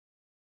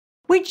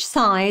Which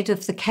side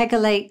of the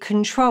Kegel8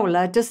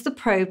 controller does the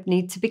probe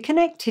need to be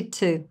connected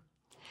to?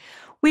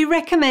 We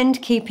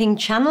recommend keeping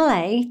channel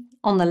A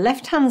on the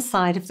left-hand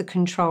side of the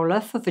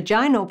controller for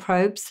vaginal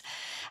probes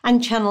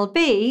and channel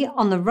B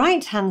on the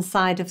right-hand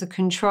side of the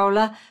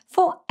controller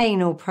for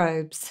anal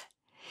probes.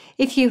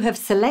 If you have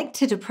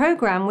selected a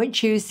program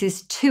which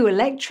uses 2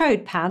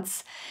 electrode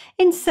pads,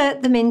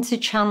 insert them into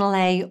channel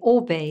A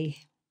or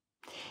B.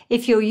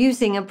 If you're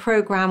using a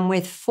program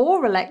with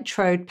 4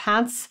 electrode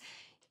pads,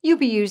 you'll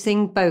be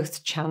using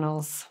both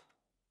channels.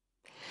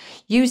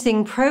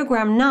 Using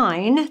program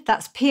 9,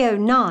 that's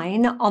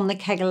PO9 on the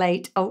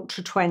Kegel8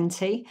 Ultra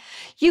 20,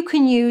 you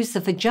can use the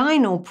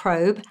vaginal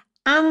probe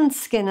and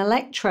skin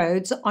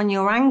electrodes on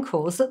your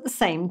ankles at the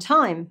same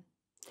time,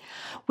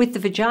 with the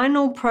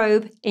vaginal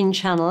probe in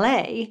channel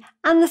A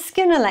and the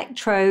skin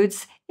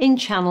electrodes in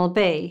channel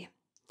B.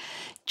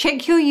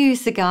 Check your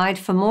user guide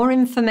for more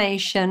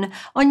information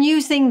on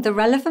using the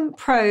relevant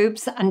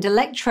probes and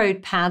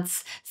electrode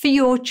pads for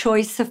your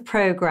choice of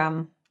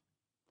program.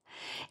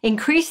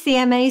 Increase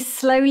the MA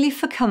slowly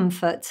for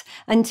comfort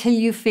until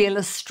you feel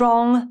a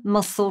strong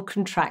muscle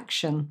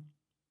contraction.